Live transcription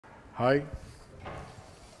Hi.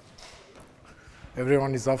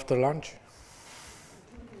 Everyone is after lunch.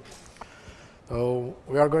 So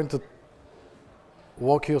we are going to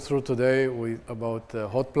walk you through today about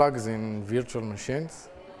hot plugs in virtual machines.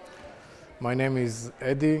 My name is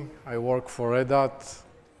Eddie. I work for Red Hat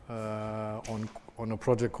on a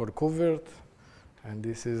project called KubeVirt. And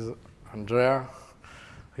this is Andrea.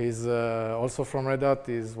 He's also from Red Hat.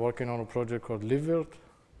 He's working on a project called libvirt.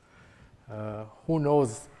 Who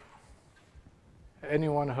knows?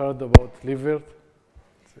 Anyone heard about libvirt?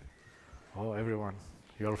 Oh, everyone.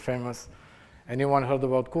 You're famous. Anyone heard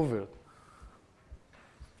about KubeVirt?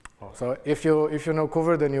 Oh, so if you know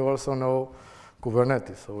KubeVirt, then you also know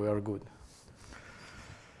Kubernetes, so we are good.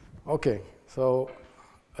 Okay, so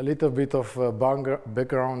a little bit of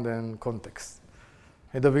background and context.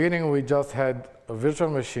 At the beginning, we just had a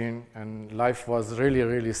virtual machine, and life was really,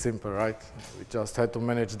 really simple, right? We just had to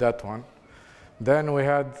manage that one. Then we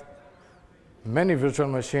had many virtual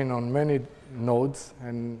machines on many nodes,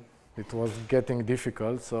 and it was getting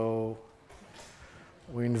difficult, so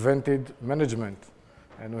we invented management.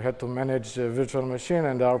 And we had to manage a virtual machine,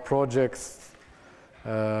 and there are projects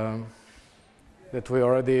that we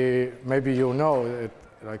already, maybe you know,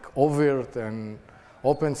 like KubeVirt and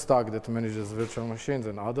OpenStack that manages virtual machines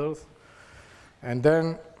and others. And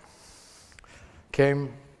then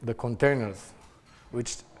came the containers,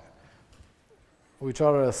 which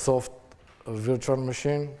are a soft virtual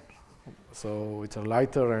machine. So it's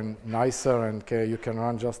lighter and nicer, and you can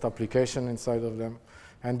run just application inside of them.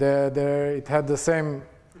 And it had the same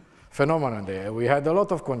phenomenon there. We had a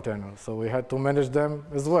lot of containers, so we had to manage them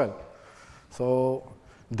as well. So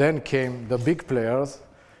then came the big players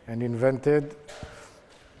and invented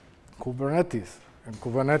Kubernetes. And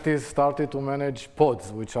Kubernetes started to manage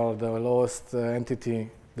pods, which are the lowest entity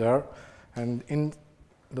there. And in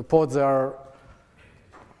the pods, they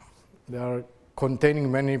are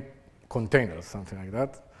containing many containers, something like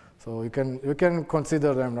that. So you can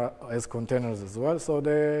consider them as containers as well. So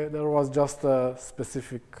there was just a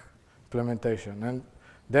specific implementation. And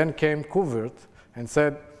then came KubeVirt and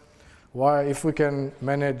said, why, if we can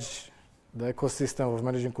manage the ecosystem of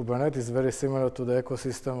managing Kubernetes very similar to the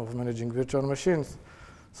ecosystem of managing virtual machines,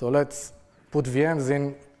 so let's put VMs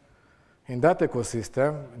in that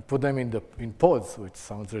ecosystem and put them in pods, which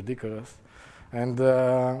sounds ridiculous, and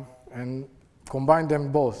combine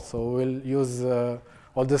them both. So we'll use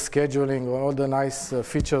all the scheduling, all the nice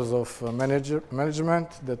features of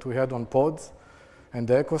management that we had on pods and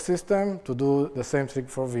the ecosystem to do the same thing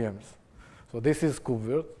for VMs. So this is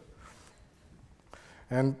KubeVirt.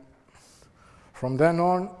 And from then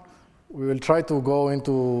on, we will try to go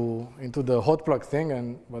into the hot plug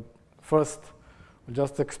thing. But first, we'll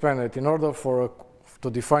just explain it. In order to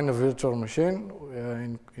define a virtual machine,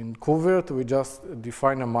 in KubeVirt, we just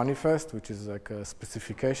define a manifest, which is like a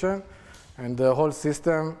specification. And the whole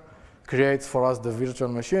system creates for us the virtual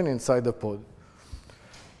machine inside the pod.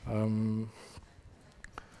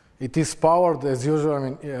 It is powered, as usual, I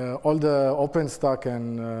mean, all the OpenStack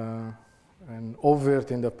and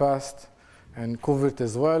KubeVirt in the past, and KubeVirt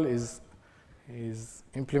as well, is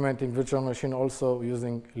implementing virtual machine also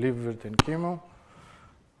using libvirt and QEMU.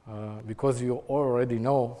 Because you already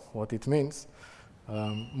know what it means.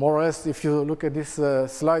 More or less, if you look at this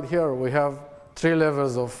slide here, we have three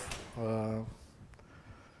levels of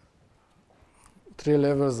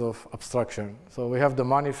abstraction. So we have the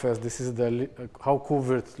manifest. This is how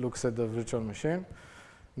KubeVirt looks at the virtual machine.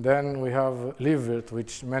 Then we have libvirt,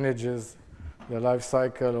 which manages the life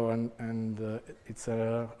cycle, and it's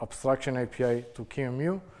an abstraction API to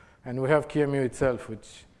QEMU. And we have QEMU itself,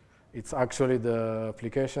 which it's actually the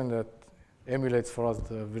application that emulates for us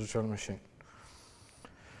the virtual machine.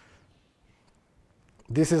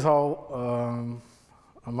 This is how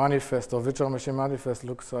a manifest or virtual machine manifest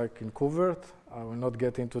looks like in KubeVirt. I will not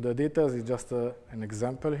get into the details. It's just an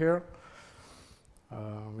example here.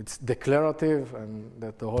 It's declarative, and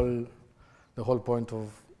that's the whole point of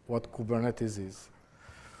what Kubernetes is.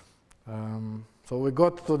 So we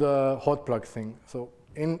got to the hot plug thing. So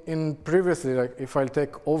in previously, like if I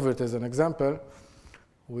take KubeVirt as an example,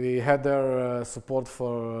 we had their support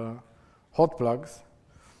for hot plugs.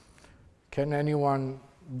 Do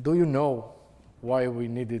you know why we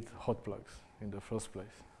needed hot plugs in the first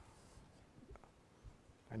place?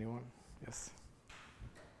 Anyone? Yes?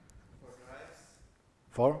 For drives?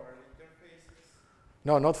 For? For interfaces?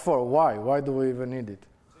 No, not for. Why? Why do we even need it? To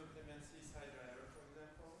implement C-side driver, for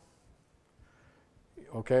example.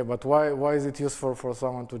 Okay, but why is it useful for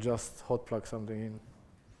someone to just hot plug something in?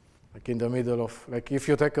 Like in the middle of, like if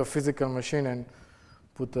you take a physical machine and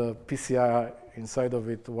put a PCI inside of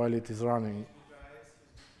it while it is running.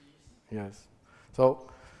 Yes. So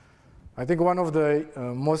I think one of the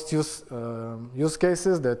most use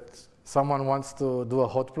cases that someone wants to do a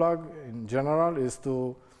hot plug in general is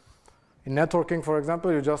to, in networking, for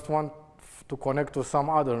example, you just want to connect to some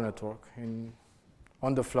other network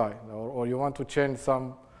on the fly, or you want to change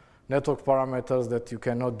some network parameters that you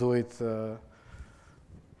cannot do it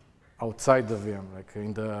outside the VM, like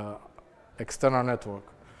in the external network.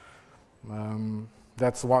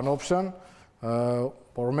 That's one option.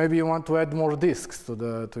 Or maybe you want to add more disks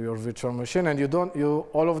to your virtual machine, and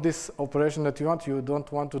all of this operation that you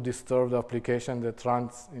don't want to disturb the application that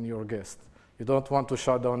runs in your guest. You don't want to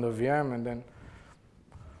shut down the VM and then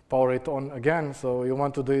power it on again, so you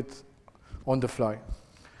want to do it on the fly.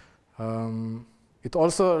 It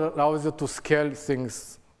also allows you to scale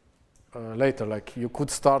things later. Like you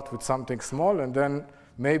could start with something small, and then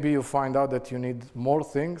maybe you find out that you need more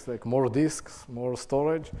things, like more disks, more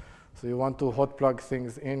storage. So you want to hot plug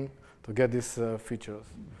things in to get these features.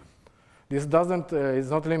 This is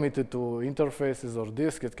not limited to interfaces or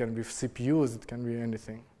disks. It can be CPUs. It can be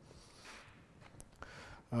anything.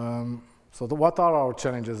 So what are our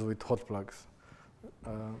challenges with hot plugs?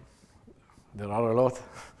 There are a lot.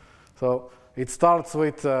 So it starts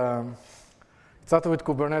with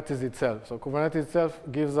Kubernetes itself. So Kubernetes itself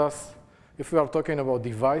gives us, if we are talking about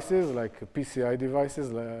devices like PCI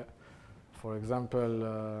devices, for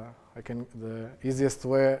example, the easiest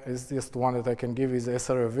one that I can give is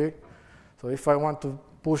SRV. So if I want to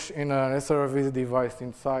push in an SRV device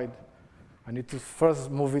inside, I need to first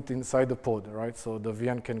move it inside the pod, right? So the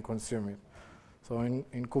VM can consume it. So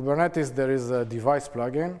in Kubernetes, there is a device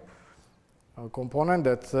plugin, a component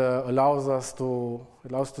that allows to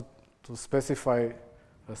specify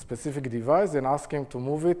a specific device and ask him to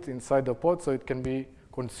move it inside the pod so it can be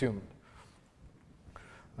consumed.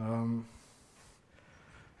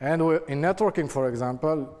 And in networking, for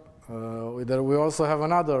example, we also have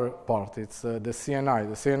another part. It's the CNI.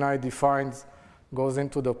 The CNI goes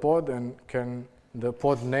into the pod and the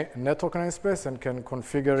pod network namespace and can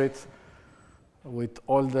configure it with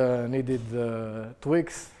all the needed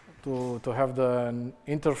tweaks to have the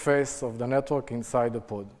interface of the network inside the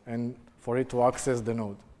pod and for it to access the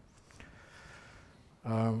node.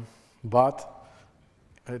 But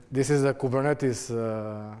this is a Kubernetes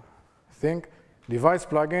thing. Device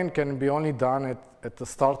plugin can be only done at the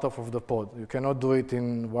startup of the pod. You cannot do it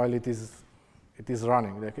while it is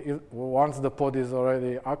running. Like once the pod is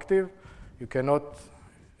already active, you cannot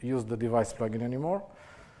use the device plugin anymore.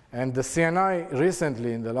 And the CNI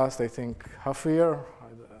recently, in the last, I think, half a year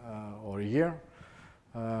or a year,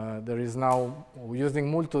 there is now,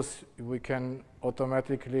 using Multus, we can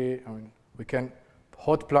we can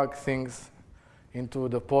hot plug things into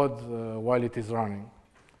the pod while it is running.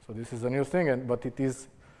 So this is a new thing, but it is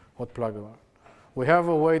hot pluggable. We have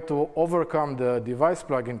a way to overcome the device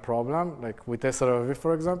plugin problem, like with SRV,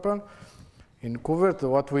 for example. In KubeVirt,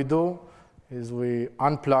 what we do is we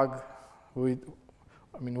unplug. We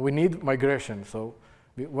need migration. So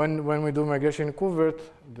when we do migration in KubeVirt,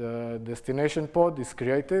 the destination pod is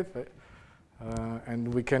created,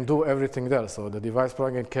 and we can do everything there. So the device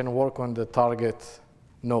plugin can work on the target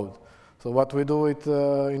node. So what we do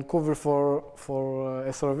in KubeVirt for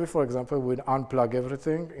SRV, for example, we unplug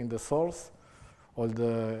everything in the source, all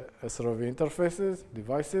the SRV interfaces,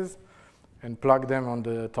 devices, and plug them on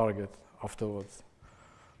the target afterwards.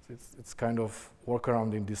 So it's kind of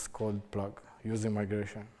workaround in this cold plug using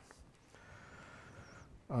migration.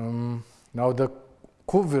 Now the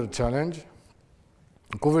KubeVirt challenge.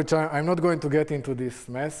 I'm not going to get into this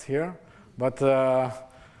mess here, but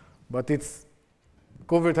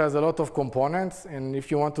KubeVirt has a lot of components, and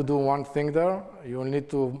if you want to do one thing there, you'll need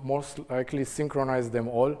to most likely synchronize them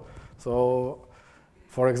all. So,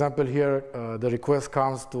 for example, here the request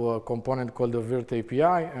comes to a component called the virt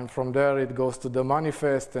API, and from there it goes to the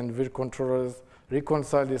manifest, and virt controllers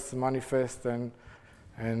reconcile this manifest and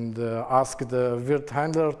ask the virt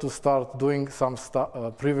handler to start doing some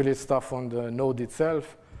privileged stuff on the node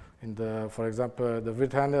itself. For example, the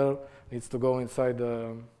virt handler needs to go inside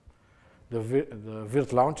the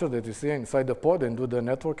virt launcher that you see inside the pod and do the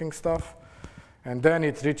networking stuff. And then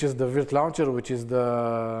it reaches the virt launcher, which is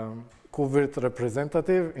the KubeVirt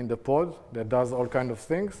representative in the pod that does all kinds of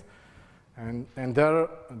things. And there,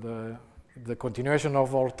 the continuation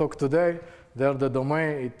of our talk today, there the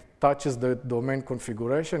domain, it touches the domain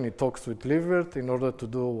configuration. It talks with libvirt in order to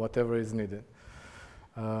do whatever is needed.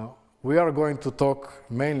 We are going to talk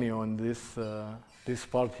mainly on this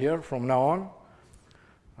part here from now on.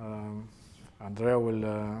 Andrea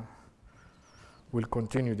will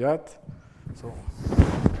continue that. So,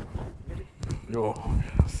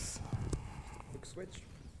 yes. Quick switch.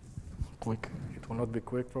 quick. It will not be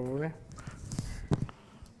quick, probably.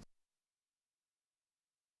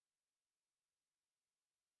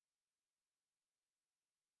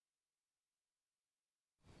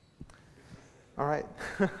 All right.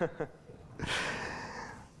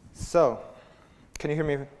 So, can you hear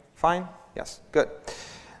me fine? Yes, good.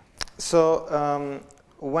 So,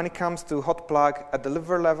 when it comes to hotplug at the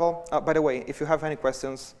libvirt level, by the way, if you have any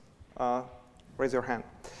questions, raise your hand.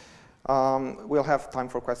 We'll have time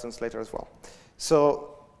for questions later as well.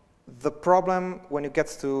 So, the problem when it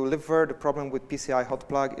gets to libvirt, the problem with PCI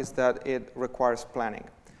hotplug is that it requires planning.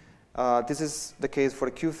 This is the case for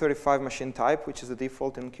the Q35 machine type, which is the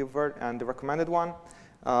default in KubeVirt and the recommended one.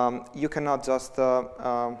 You cannot just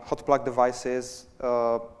hotplug devices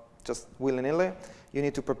just willy-nilly. You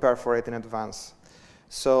need to prepare for it in advance.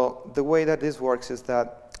 So the way that this works is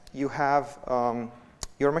that you have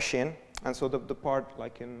your machine, and so the part,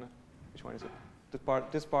 like in, which one is it?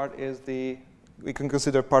 This part is we can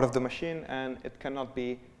consider part of the machine, and it cannot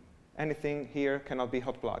be, anything here cannot be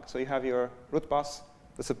hotplugged. So you have your root bus.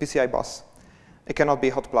 It's a PCI bus. It cannot be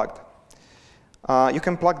hot-plugged. You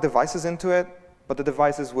can plug devices into it, but the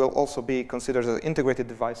devices will also be considered as integrated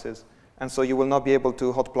devices, and so you will not be able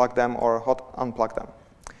to hot-plug them or hot-unplug them.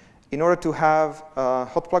 In order to have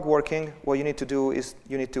hot-plug working, what you need to do is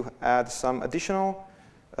you need to add some additional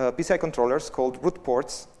PCI controllers called root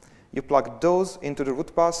ports. You plug those into the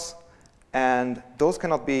root bus, and those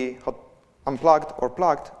cannot be unplugged or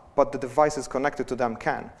plugged, but the devices connected to them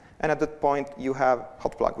can. And at that point, you have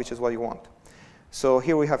hotplug, which is what you want. So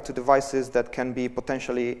here we have two devices that can be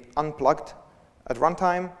potentially unplugged at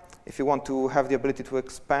runtime. If you want to have the ability to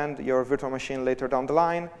expand your virtual machine later down the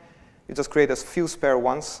line, you just create a few spare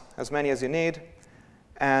ones, as many as you need,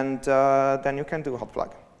 and then you can do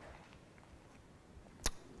hotplug.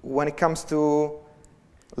 When it comes to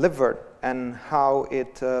libvirt and how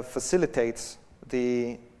it facilitates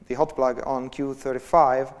the hotplug on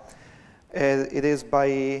Q35, it is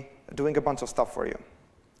by doing a bunch of stuff for you.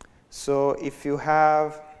 So if you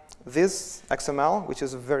have this XML, which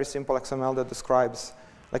is a very simple XML that describes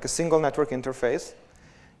like a single network interface,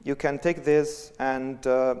 you can take this and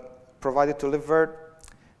provide it to libvirt,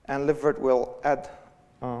 and libvirt will add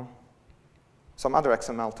some other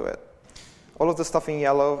XML to it. All of the stuff in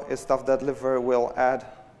yellow is stuff that libvirt will add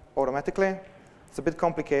automatically. It's a bit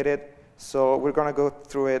complicated, so we're going to go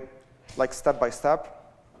through it like step by step.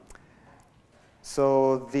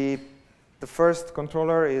 So the first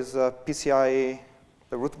controller is PCI,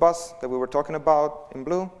 the root bus that we were talking about in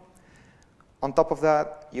blue. On top of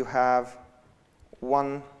that, you have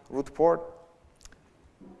one root port,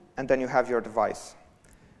 and then you have your device.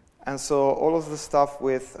 And so all of the stuff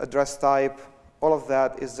with address type, all of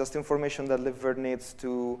that is just information that libvirt needs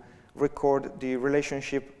to record the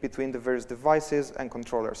relationship between the various devices and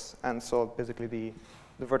controllers, and so basically the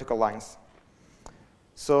vertical lines.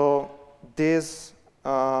 So this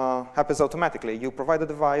happens automatically. You provide the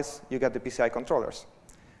device, you get the PCI controllers.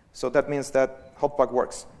 So that means that hotplug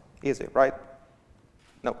works. Easy, right?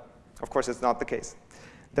 No, of course it's not the case.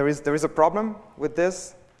 There is a problem with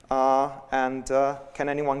this, and can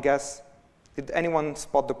anyone guess? Did anyone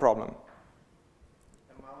spot the problem?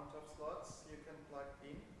 Amount of slots you can plug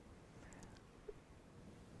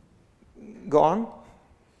in. Go on.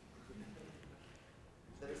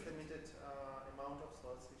 There is limited amount of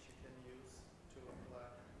slots which you can use to plug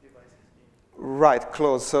devices in. Right,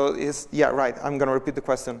 close. So yeah, right. I'm going to repeat the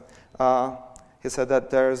question. He said that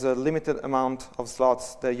there's a limited amount of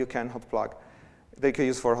slots that you can hotplug, that you can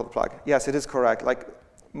use for hotplug. Yes, it is correct. Like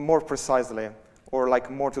more precisely, or like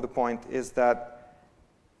more to the point, is that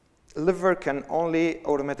libvirt can only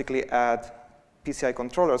automatically add PCI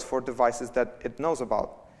controllers for devices that it knows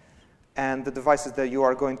about. And the devices that you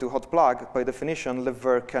are going to hotplug, by definition,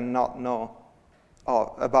 libvirt cannot know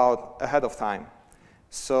about ahead of time.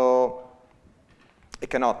 So it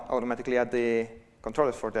cannot automatically add the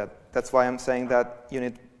controllers for that. That's why I'm saying that you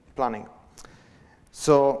need planning.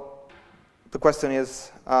 So the question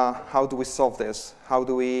is, how do we solve this? How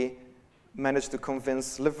do we manage to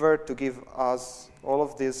convince libvirt to give us all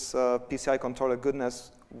of this PCI controller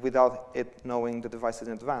goodness without it knowing the devices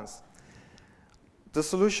in advance? The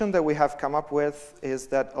solution that we have come up with is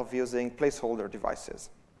that of using placeholder devices.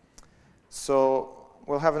 So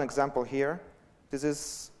we'll have an example here. This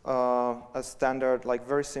is a standard, like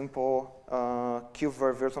very simple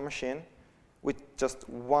KubeVirt virtual machine with just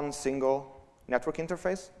one single network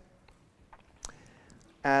interface.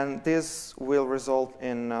 And this will result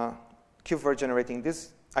in KubeVirt generating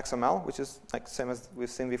this XML, which is like same as we've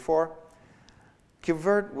seen before.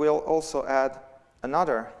 KubeVirt will also add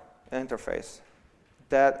another interface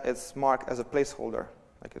that is marked as a placeholder,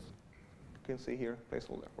 like it's can see here,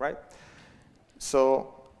 placeholder, right?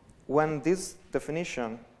 So when this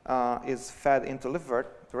definition is fed into libvirt,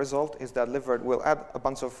 the result is that libvirt will add a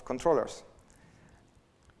bunch of controllers,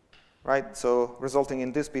 right? So resulting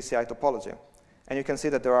in this PCI topology. And you can see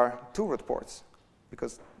that there are 2 root ports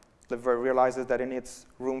because libvirt realizes that it needs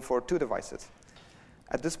room for 2 devices.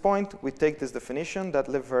 At this point, we take this definition that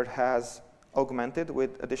libvirt has augmented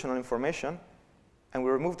with additional information, and we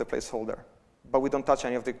remove the placeholder. But we don't touch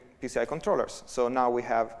any of the PCI controllers. So now we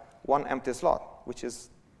have 1 empty slot, which is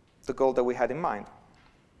the goal that we had in mind.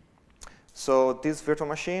 So this virtual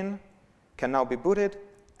machine can now be booted,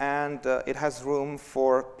 and it has room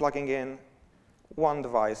for plugging in 1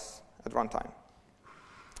 device at runtime.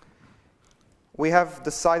 We have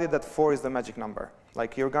decided that 4 is the magic number.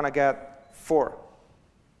 Like, you're going to get 4.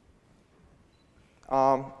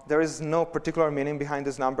 There is no particular meaning behind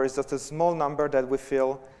this number. It's just a small number that we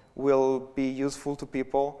feel will be useful to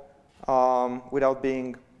people without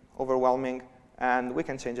being overwhelming, and we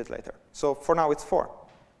can change it later. So for now, it's 4.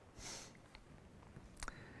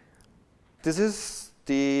 This is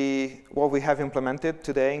what we have implemented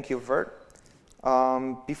today in KubeVirt.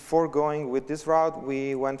 Before going with this route,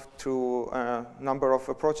 we went through a number of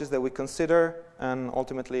approaches that we consider and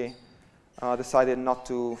ultimately decided not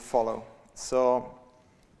to follow. So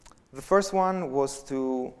the first one was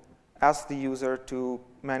to ask the user to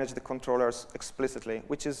manage the controllers explicitly,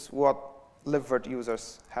 which is what libvirt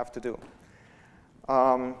users have to do.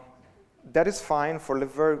 That is fine for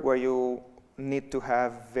libvirt, where you need to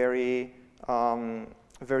have very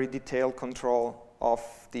detailed control of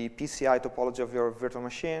the PCI topology of your virtual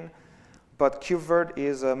machine. But KubeVirt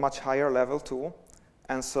is a much higher level tool,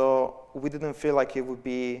 and so we didn't feel like it would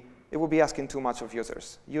be asking too much of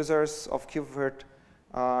users. Users of KubeVirt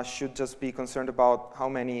should just be concerned about how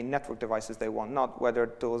many network devices they want, not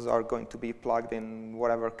whether those are going to be plugged in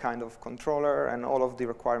whatever kind of controller and all of the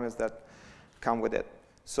requirements that come with it.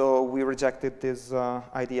 So we rejected this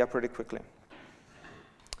idea pretty quickly.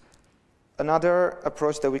 Another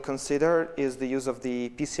approach that we consider is the use of the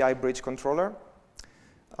PCI bridge controller,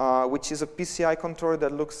 which is a PCI controller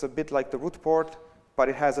that looks a bit like the root port, but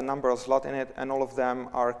it has a number of slots in it, and all of them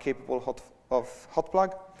are capable of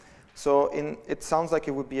hotplug. So it sounds like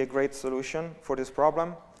it would be a great solution for this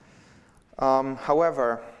problem.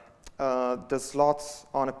 However, the slots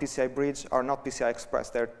on a PCI bridge are not PCI Express.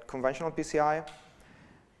 They're conventional PCI,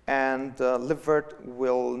 and libvirt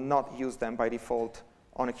will not use them by default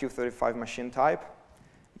on a Q35 machine type.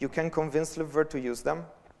 You can convince libvirt to use them,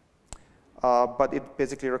 but it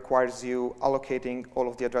basically requires you allocating all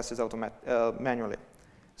of the addresses manually.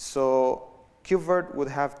 So KubeVirt would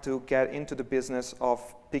have to get into the business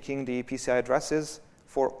of picking the PCI addresses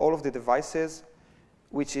for all of the devices,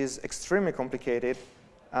 which is extremely complicated.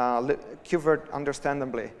 KubeVirt,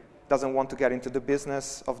 understandably, doesn't want to get into the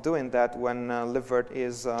business of doing that when libvirt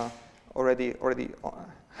is already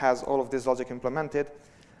has all of this logic implemented.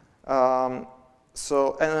 And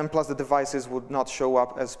plus the devices would not show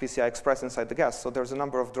up as PCI Express inside the guest. So there's a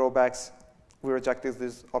number of drawbacks. We rejected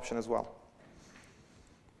this option as well.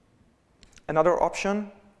 Another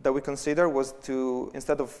option that we consider was to,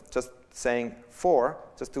 instead of just saying 4,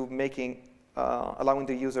 just to allowing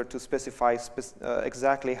the user to specify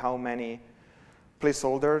exactly how many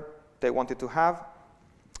placeholder they wanted to have.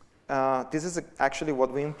 This is actually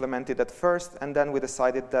what we implemented at first, and then we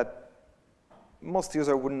decided that most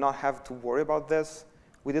users would not have to worry about this.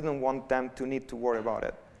 We didn't want them to need to worry about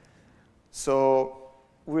it. So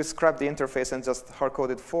we scrapped the interface and just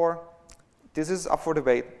hard-coded 4. This is up for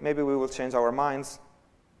debate. Maybe we will change our minds.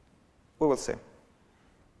 We will see.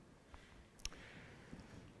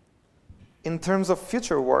 In terms of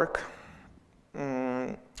future work,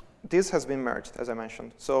 this has been merged, as I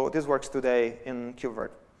mentioned. So this works today in KubeVirt.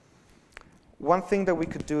 One thing that we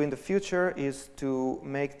could do in the future is to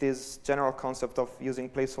make this general concept of using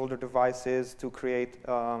placeholder devices to create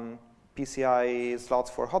PCI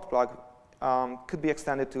slots for hotplug could be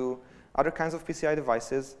extended to other kinds of PCI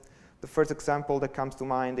devices. The first example that comes to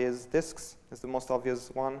mind is disks. It's the most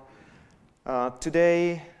obvious one.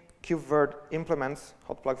 Today, KubeVirt implements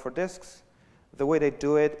hotplug for disks. The way they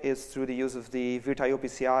do it is through the use of the virtio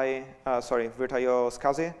SCSI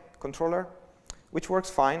controller, which works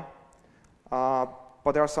fine.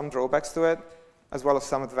 But there are some drawbacks to it, as well as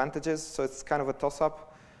some advantages. So it's kind of a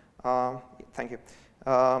toss-up. Thank you.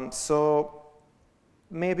 So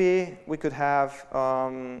maybe we could have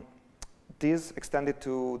these extended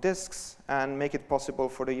to disks and make it possible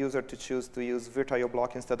for the user to choose to use virtio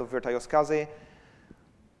block instead of virtio SCSI.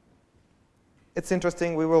 It's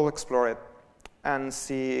interesting. We will explore it and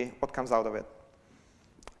see what comes out of it.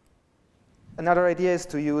 Another idea is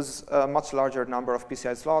to use a much larger number of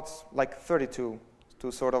PCI slots, like 32,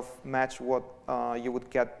 to sort of match what you would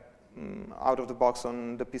get out of the box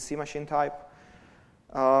on the PC machine type.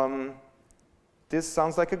 This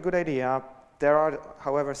sounds like a good idea. There are,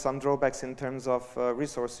 however, some drawbacks in terms of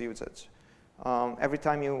resource usage. Every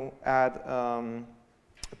time you add a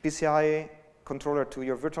PCI controller to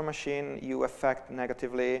your virtual machine, you affect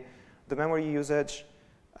negatively the memory usage,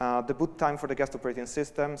 the boot time for the guest operating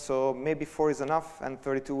system. So maybe 4 is enough and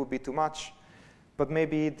 32 would be too much. But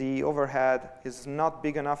maybe the overhead is not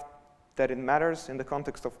big enough that it matters in the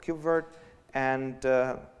context of KubeVirt. And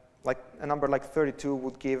like a number like 32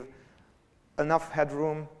 would give enough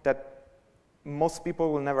headroom that most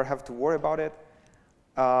people will never have to worry about it,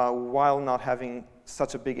 while not having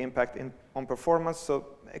such a big impact on performance. So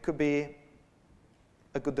it could be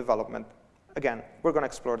a good development. Again, we're going to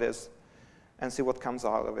explore this and see what comes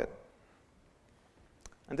out of it.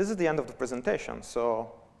 And this is the end of the presentation.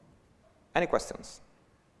 So any questions?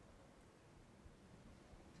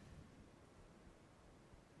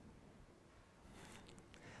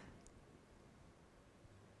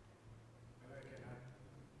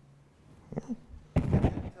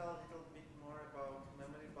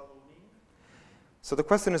 So the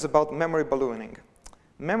question is about memory ballooning.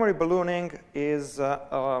 Memory ballooning is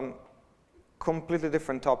a completely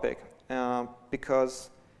different topic because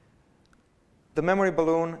the memory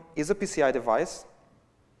balloon is a PCI device,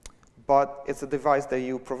 but it's a device that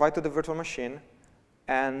you provide to the virtual machine,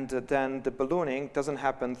 and then the ballooning doesn't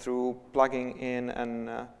happen through plugging in and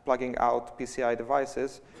plugging out PCI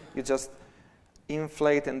devices. You just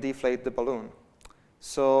inflate and deflate the balloon.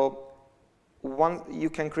 So you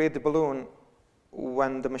can create the balloon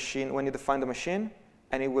when you define the machine,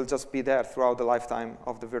 and it will just be there throughout the lifetime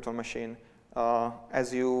of the virtual machine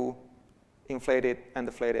as you inflate it and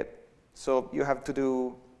deflate it. So you have to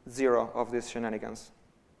do 0 of these shenanigans.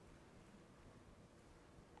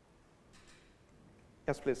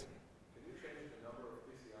 Yes, please. Can you change the number of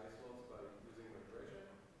PCI slots by using migration?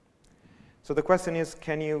 So the question is,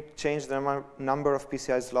 can you change the number of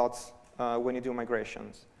PCI slots when you do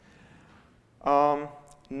migrations?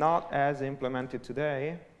 Not as implemented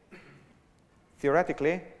today.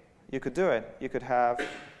 Theoretically, you could do it. You could have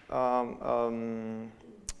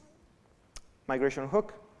migration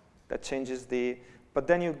hook that changes but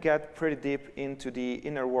then you get pretty deep into the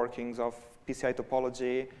inner workings of PCI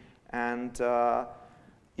topology, and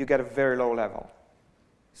you get a very low level.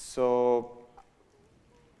 So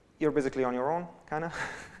you're basically on your own, kind of.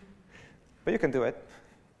 But you can do it.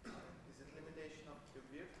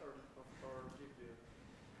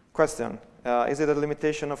 Question, is it a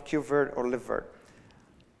limitation of KubeVirt or libvirt?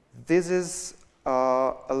 This is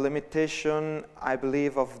a limitation, I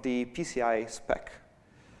believe, of the PCI spec.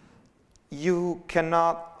 You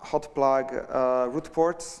cannot hot plug root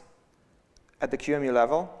ports at the QEMU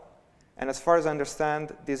level. And as far as I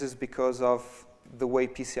understand, this is because of the way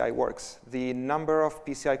PCI works. The number of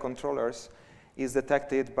PCI controllers is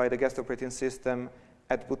detected by the guest operating system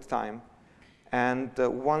at boot time. And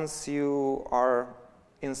once you are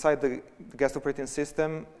inside the guest operating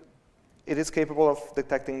system, it is capable of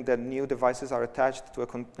detecting that new devices are attached to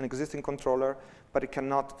an existing controller, but it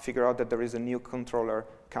cannot figure out that there is a new controller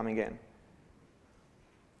coming in.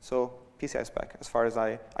 So PCI spec, as far as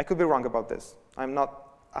I could be wrong about this. I'm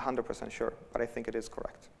not 100% sure, but I think it is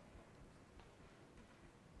correct.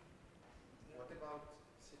 What about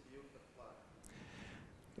CPU hot plug?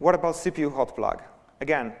 What about CPU hot plug?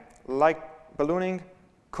 Again, like ballooning,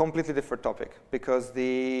 completely different topic, because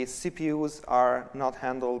the CPUs are not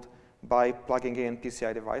handled by plugging in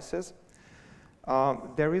PCI devices.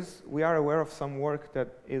 We are aware of some work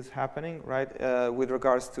that is happening, right, with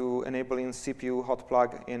regards to enabling CPU hot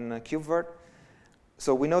plug in KubeVirt.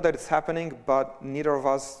 So we know that it's happening, but neither of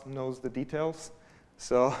us knows the details.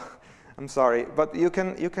 So I'm sorry, but you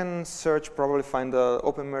can search, probably find the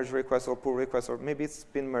open merge request or pull request, or maybe it's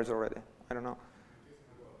been merged already. I don't know.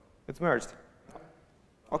 It's merged.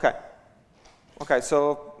 Okay. Okay,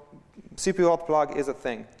 so CPU hot plug is a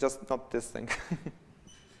thing, just not this thing.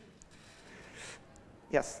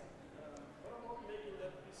 Yes? What about making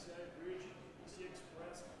that PCI bridge PCI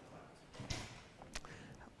Express compliant?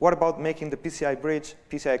 What about making the PCI bridge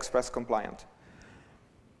PCI Express compliant?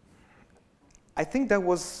 I think that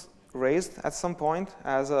was raised at some point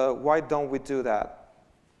as a, why don't we do that?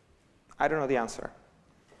 I don't know the answer.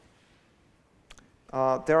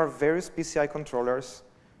 There are various PCI controllers.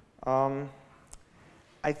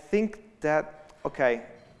 I think that, okay,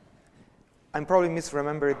 I'm probably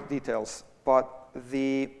misremembering the details, but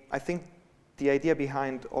I think the idea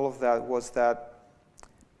behind all of that was that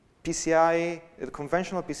PCI, the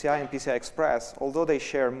conventional PCI and PCI Express, although they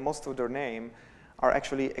share most of their name, are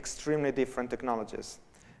actually extremely different technologies.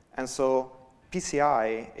 And so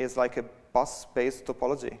PCI is like a bus-based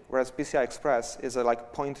topology, whereas PCI Express is a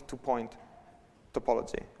like point-to-point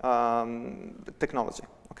topology, technology,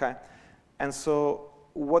 okay? And so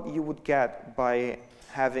what you would get by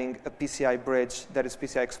having a PCI bridge that is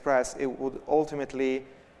PCI Express, it would ultimately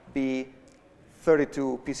be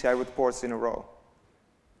 32 PCI root ports in a row,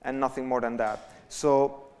 and nothing more than that.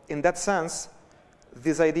 So in that sense,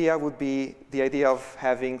 this idea would be the idea of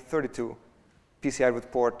having 32 PCI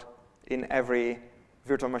root port in every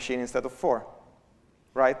virtual machine instead of 4,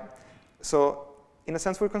 right? So in a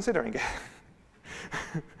sense, we're considering it.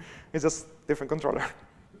 It's just different controller.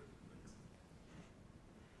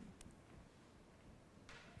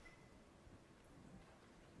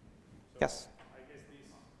 Yes? I guess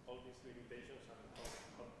all these limitations and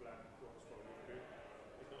how hotplug works for libvirt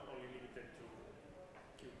is not only limited to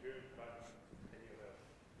KubeVirt, but any other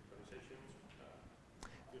virtualizations.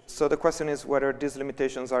 So the question is whether these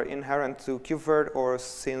limitations are inherent to KubeVirt, or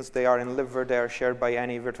since they are in libvirt, they are shared by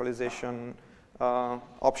any virtualization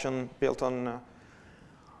option built on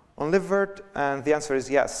libvirt. And the answer is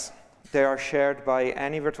yes. They are shared by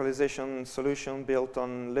any virtualization solution built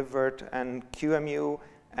on libvirt and QEMU.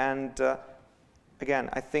 And again,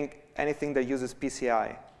 I think anything that uses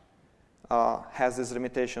PCI has this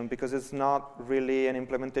limitation, because it's not really an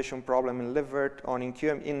implementation problem in libvirt or in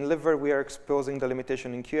QEMU. In libvirt, we are exposing the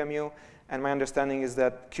limitation in QEMU, and my understanding is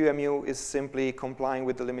that QEMU is simply complying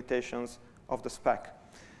with the limitations of the spec.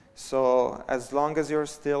 So as long as you're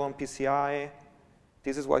still on PCI,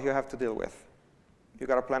 this is what you have to deal with. You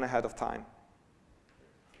got to plan ahead of time.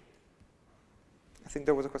 I think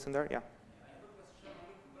there was a question there, yeah.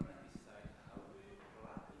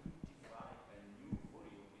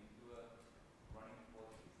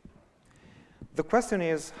 The question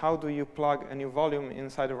is, how do you plug a new volume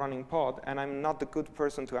inside a running pod? And I'm not the good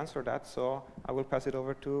person to answer that, so I will pass it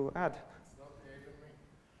over to Ed. It's not even me.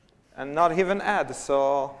 And not even Ed,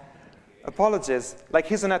 so apologies. Like,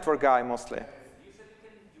 he's a network guy, mostly. You said you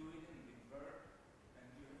can do it in libvirt, and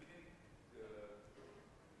you didn't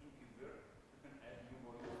in KubeVirt, you can add new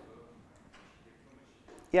volumes to virtual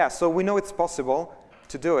machine. Yeah, so we know it's possible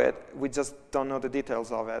to do it. We just don't know the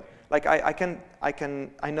details of it. Like,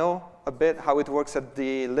 I know a bit how it works at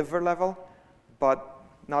the libvirt level, but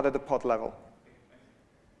not at the pod level.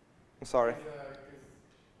 I'm sorry.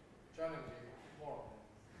 It's challenging more.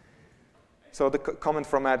 So the comment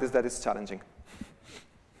from Ed is that it's challenging.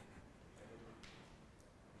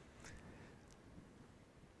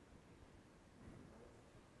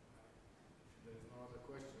 There is no other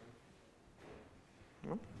question.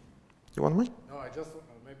 No? You want me? No, I just,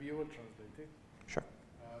 maybe you will translate it. Sure.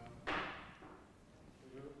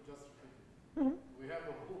 We will just repeat it. Mm-hmm. We have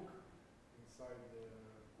a hook inside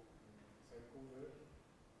KubeVirt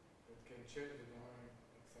that can change the domain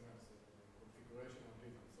XML, so the configuration of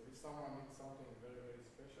it. So if someone needs something very, very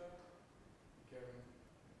special, he can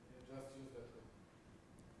just use that hook.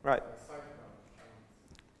 Right.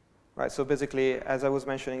 Right. So basically, as I was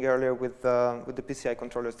mentioning earlier with the PCI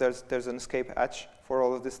controllers, there's an escape hatch for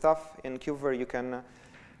all of this stuff. In KubeVirt,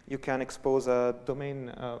 you can expose a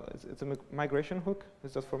domain. It's a migration hook.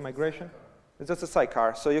 Is that for migration? It's just a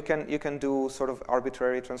sidecar. So you can do sort of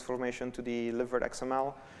arbitrary transformation to the libvirt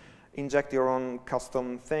XML, inject your own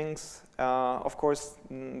custom things. Of course,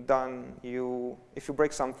 if you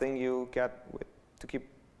break something, you get to keep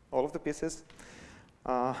all of the pieces.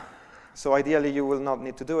 So ideally, you will not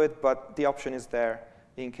need to do it, but the option is there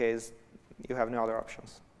in case you have no other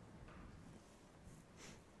options.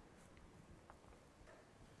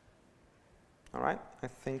 All right, I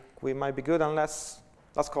think we might be good unless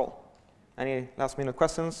last call. Any last minute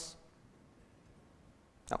questions?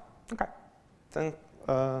 No. Okay. Then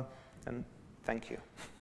thank you.